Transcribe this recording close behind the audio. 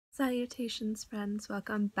Salutations friends,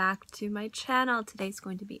 welcome back to my channel. Today's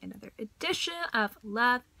going to be another edition of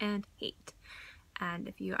Love and Hate. And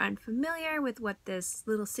if you aren't familiar with what this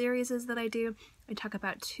little series is that I do, I talk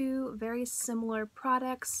about two very similar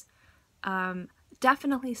products,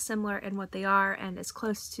 definitely similar in what they are and as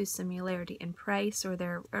close to similarity in price, or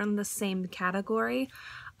they're in the same category.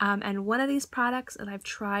 And one of these products that I've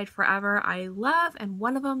tried forever I love, and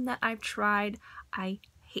one of them that I've tried I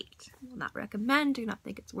hate. Will not recommend, do not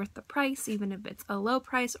think it's worth the price, even if it's a low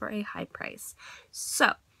price or a high price.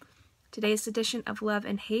 So today's edition of Love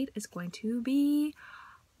and Hate is going to be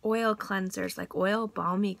oil cleansers, like oil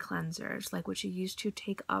balmy cleansers, like what you use to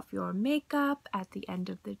take off your makeup at the end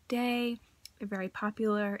of the day. They're very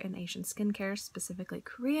popular in Asian skincare, specifically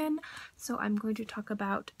Korean. So I'm going to talk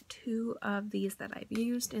about two of these that I've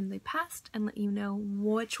used in the past and let you know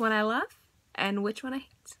which one I love and which one I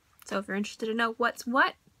hate. So if you're interested to know what's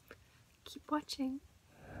what, keep watching.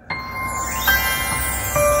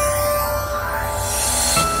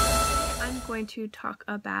 I'm going to talk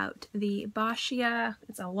about the Boscia.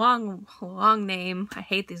 It's a long name. I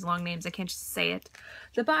hate these long names. I can't just say it.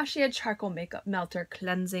 The Boscia Charcoal Makeup Melter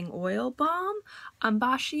Cleansing Oil Balm.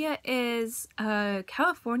 Boscia is a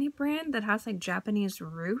California brand that has like Japanese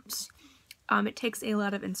roots. It takes a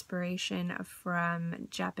lot of inspiration from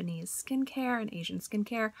Japanese skincare and Asian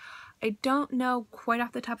skincare. I don't know quite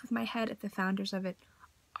off the top of my head if the founders of it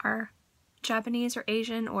are Japanese or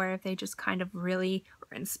Asian, or if they just kind of really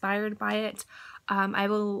were inspired by it. I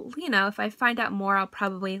will, if I find out more, I'll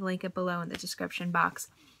probably link it below in the description box.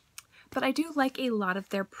 But I do like a lot of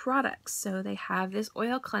their products. So they have this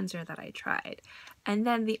oil cleanser that I tried. And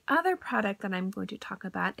then the other product that I'm going to talk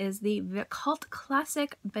about is the cult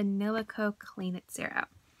classic Banila Co Clean It Serum.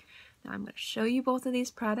 Now I'm going to show you both of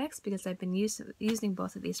these products because I've been using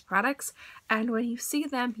both of these products. And when you see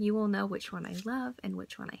them, you will know which one I love and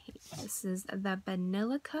which one I hate. This is the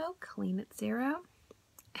Banila Co Clean It Serum.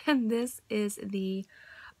 And this is the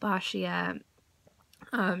Boscia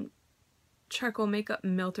Charcoal Makeup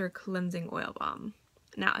Melter Cleansing Oil Balm.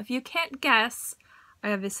 Now, if you can't guess,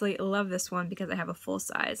 I obviously love this one because I have a full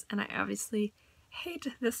size, and I obviously hate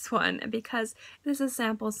this one because it is a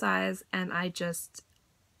sample size and I just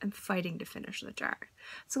am fighting to finish the jar.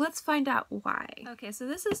 So let's find out why. Okay, so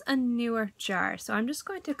this is a newer jar, so I'm just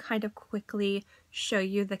going to kind of quickly show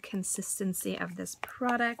you the consistency of this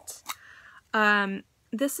product.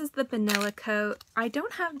 This is the Banila Co. I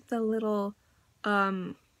don't have the little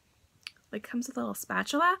like comes with a little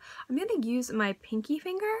spatula. I'm going to use my pinky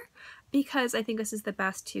finger because I think this is the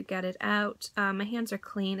best to get it out. My hands are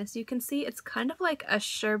clean. As you can see, it's kind of like a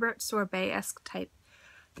sherbet sorbet-esque type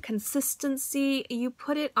consistency. You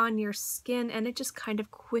put it on your skin and it just kind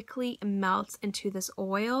of quickly melts into this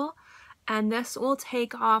oil, and this will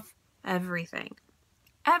take off everything.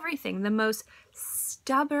 Everything. The most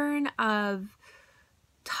stubborn of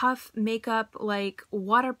tough makeup, like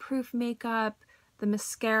waterproof makeup, the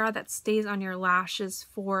mascara that stays on your lashes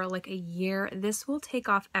for like a year, this will take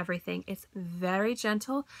off everything. It's very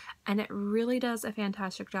gentle and it really does a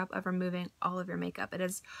fantastic job of removing all of your makeup.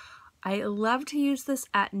 I love to use this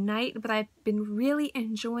at night, but I've been really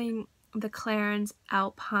enjoying the Clarins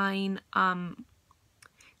Alpine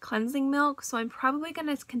cleansing milk, so I'm probably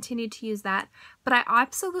going to continue to use that. But I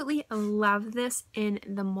absolutely love this in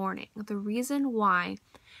the morning. The reason why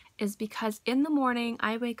is because in the morning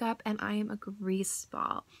I wake up and I am a grease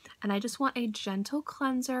ball, and I just want a gentle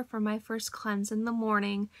cleanser for my first cleanse in the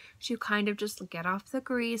morning to kind of just get off the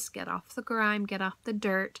grease, get off the grime, get off the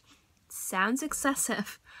dirt. It sounds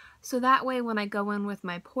excessive. So that way when I go in with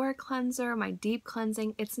my pore cleanser, my deep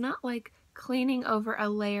cleansing, it's not like cleaning over a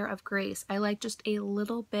layer of grease. I like just a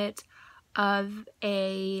little bit of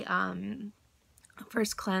a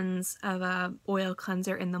first cleanse of a oil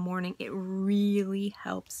cleanser in the morning. It really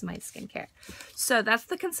helps my skincare. So that's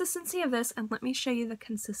the consistency of this, and let me show you the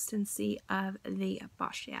consistency of the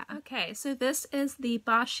Boscia. Okay, so this is the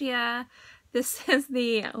Boscia. This is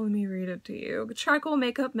the, let me read it to you, Charcoal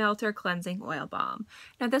Makeup Melter Cleansing Oil Balm.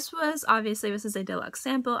 Now this is a deluxe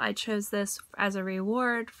sample. I chose this as a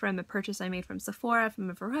reward from a purchase I made from Sephora from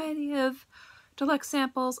a variety of deluxe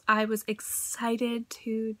samples. I was excited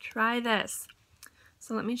to try this.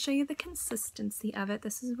 So let me show you the consistency of it.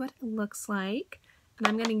 This is what it looks like. And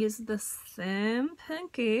I'm going to use the same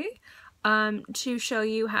pinky to show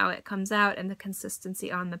you how it comes out and the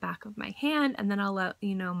consistency on the back of my hand, and then I'll let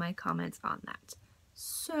you know my comments on that.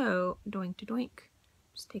 So, doink to doink.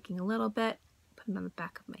 Just taking a little bit, put it on the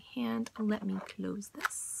back of my hand. Let me close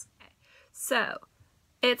this. Okay. So,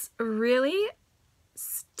 it's really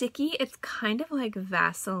sticky. It's kind of like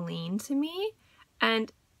Vaseline to me,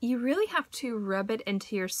 and you really have to rub it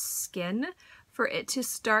into your skin for it to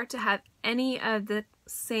start to have any of the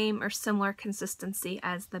same or similar consistency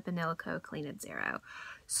as the Banila Co Clean and Zero.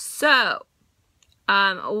 So,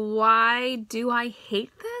 why do I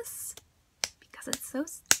hate this? Because it's so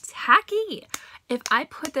tacky. If I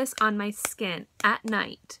put this on my skin at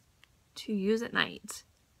night, to use at night,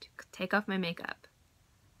 to take off my makeup,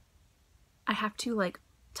 I have to like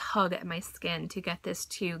tug at my skin to get this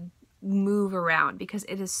to move around because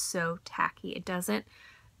it is so tacky. It doesn't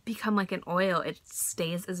become like an oil, it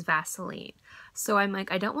stays as Vaseline. So I'm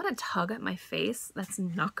like, I don't want to tug at my face. That's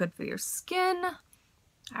not good for your skin.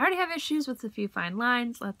 I already have issues with a few fine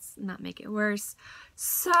lines. Let's not make it worse.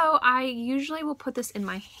 So I usually will put this in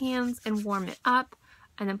my hands and warm it up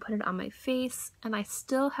and then put it on my face, and I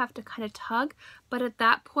still have to kind of tug, but at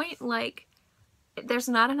that point, like, there's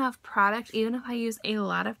not enough product, even if I use a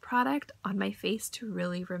lot of product on my face, to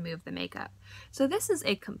really remove the makeup. So this is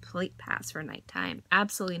a complete pass for nighttime.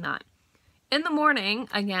 Absolutely not. In the morning,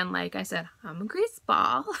 again, like I said, I'm a grease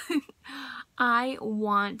ball. I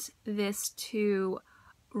want this to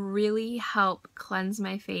really help cleanse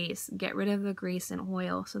my face, get rid of the grease and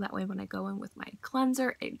oil, so that way when I go in with my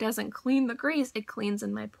cleanser, it doesn't clean the grease, it cleans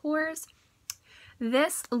in my pores.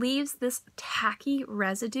 This leaves this tacky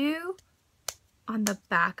residue on the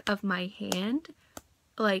back of my hand.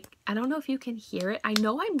 Like, I don't know if you can hear it. I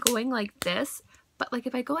know I'm going like this, but like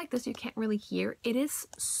if I go like this, you can't really hear. It is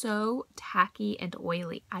so tacky and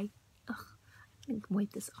oily. I'm gonna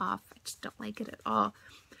wipe this off. I just don't like it at all.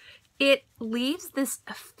 It leaves this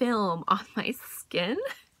film on my skin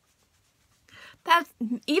that's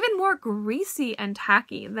even more greasy and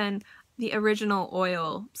tacky than the original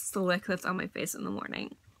oil slick that's on my face in the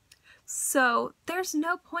morning. So there's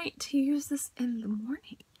no point to use this in the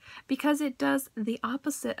morning because it does the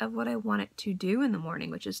opposite of what I want it to do in the morning,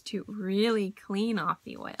 which is to really clean off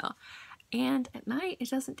the oil. And at night, it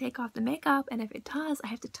doesn't take off the makeup, and if it does, I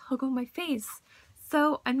have to tug on my face.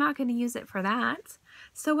 So I'm not going to use it for that.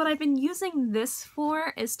 So what I've been using this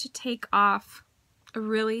for is to take off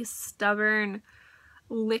really stubborn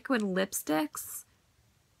liquid lipsticks,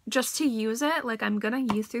 just to use it. Like, I'm going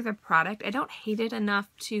to use through the product. I don't hate it enough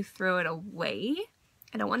to throw it away.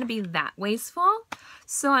 I don't want to be that wasteful.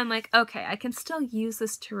 So I'm like, okay, I can still use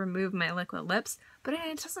this to remove my liquid lips, but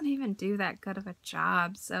it doesn't even do that good of a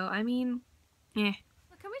job. So, I mean, eh.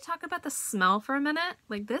 Can we talk about the smell for a minute?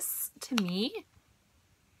 Like, this, to me,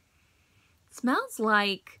 smells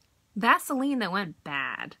like Vaseline that went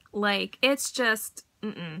bad. Like, it's just,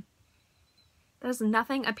 There's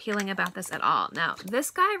nothing appealing about this at all. Now,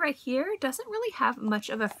 this guy right here doesn't really have much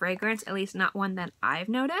of a fragrance, at least not one that I've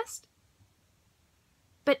noticed.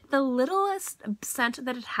 But the littlest scent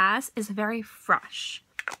that it has is very fresh.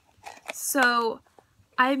 So,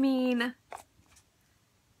 I mean,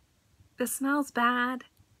 this smells bad.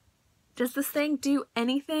 Does this thing do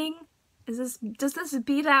anything? Does this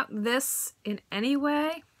beat out this in any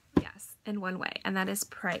way? Yes, in one way, and that is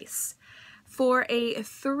price. For a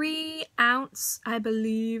 3-ounce, I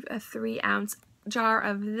believe a 3-ounce jar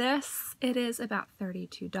of this, it is about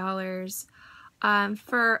 $32.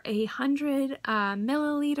 For a 100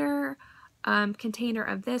 milliliter container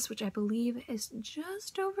of this, which I believe is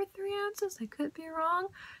just over 3 ounces, I could be wrong.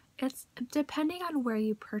 It's depending on where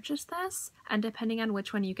you purchase this and depending on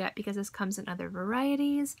which one you get, because this comes in other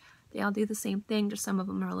varieties. They all do the same thing, just some of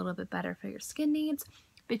them are a little bit better for your skin needs,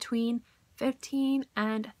 between $15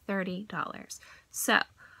 and $30. So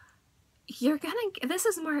this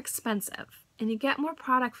is more expensive and you get more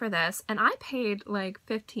product for this, and I paid like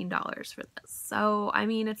 $15 for this. So I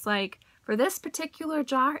mean, it's like, for this particular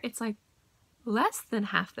jar, it's like less than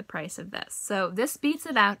half the price of this. So this beats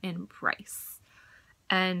it out in price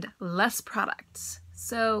and less product.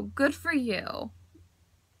 So good for you.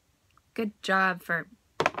 Good job for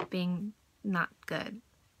being not good.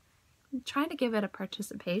 I'm trying to give it a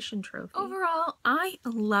participation trophy. Overall, I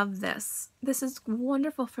love this. This is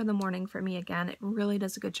wonderful for the morning for me again. It really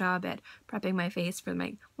does a good job at prepping my face for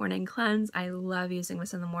my morning cleanse. I love using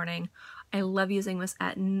this in the morning. I love using this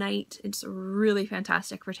at night. It's really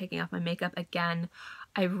fantastic for taking off my makeup again.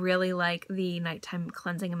 I really like the nighttime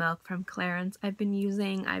cleansing milk from Clarins I've been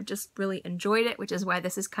using. I've just really enjoyed it, which is why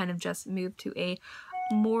this is kind of just moved to a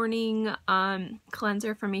morning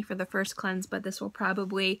cleanser for me for the first cleanse, but this will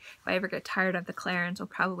probably, if I ever get tired of the Clarins, will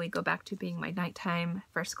probably go back to being my nighttime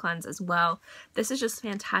first cleanse as well. This is just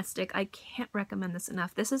fantastic. I can't recommend this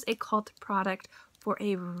enough. This is a cult product for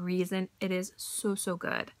a reason. It is so, so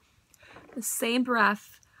good. The same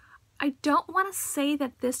breath, I don't want to say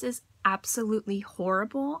that this is absolutely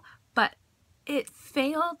horrible, but it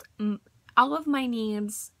failed all of my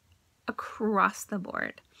needs across the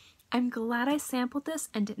board. I'm glad I sampled this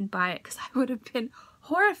and didn't buy it because I would have been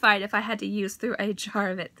horrified if I had to use through a jar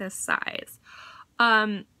of it this size.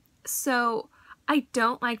 So I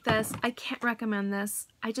don't like this. I can't recommend this.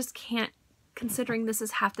 I just can't, considering this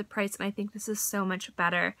is half the price, and I think this is so much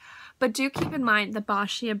better. But do keep in mind the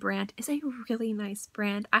Boscia brand is a really nice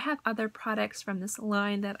brand. I have other products from this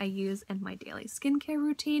line that I use in my daily skincare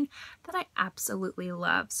routine that I absolutely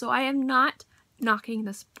love. So I am not knocking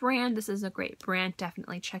this brand. This is a great brand.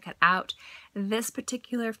 Definitely check it out. This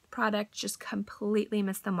particular product just completely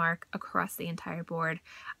missed the mark across the entire board.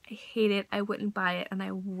 I hate it. I wouldn't buy it, and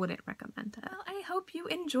I wouldn't recommend it. Well, I hope you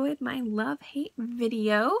enjoyed my love-hate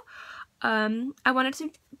video. I wanted to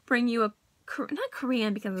bring you a, not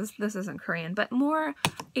Korean because this isn't Korean, but more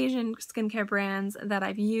Asian skincare brands that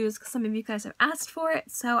I've used because some of you guys have asked for it.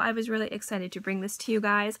 So I was really excited to bring this to you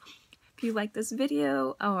guys. If you like this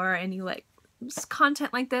video or and you like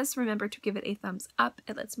content like this, remember to give it a thumbs up.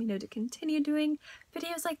 It lets me know to continue doing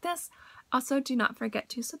videos like this. Also, do not forget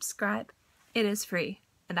to subscribe. It is free,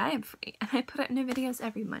 and I am free, and I put out new videos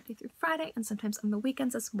every Monday through Friday and sometimes on the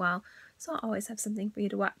weekends as well, so I'll always have something for you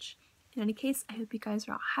to watch. In any case, I hope you guys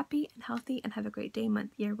are all happy and healthy and have a great day,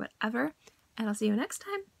 month, year, whatever, and I'll see you next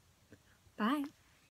time. Bye.